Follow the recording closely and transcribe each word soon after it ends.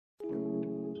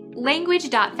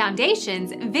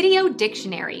Language.Foundation's Video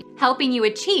Dictionary, helping you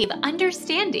achieve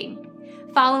understanding.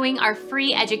 Following our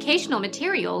free educational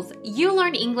materials, you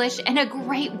learn English in a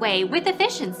great way with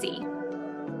efficiency.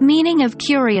 Meaning of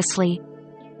curiously.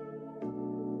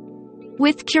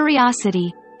 With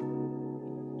curiosity.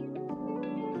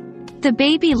 The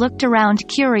baby looked around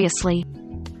curiously.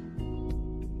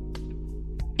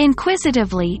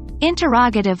 Inquisitively,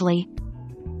 interrogatively.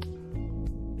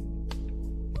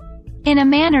 In a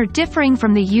manner differing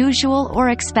from the usual or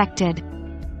expected.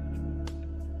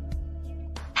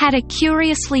 Had a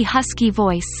curiously husky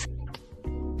voice.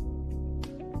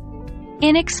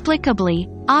 Inexplicably,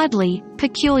 oddly,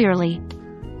 peculiarly.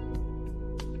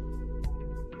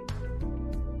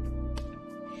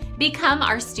 Become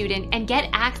our student and get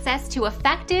access to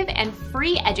effective and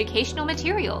free educational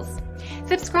materials.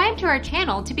 Subscribe to our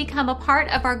channel to become a part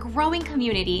of our growing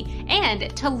community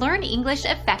and to learn English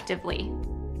effectively.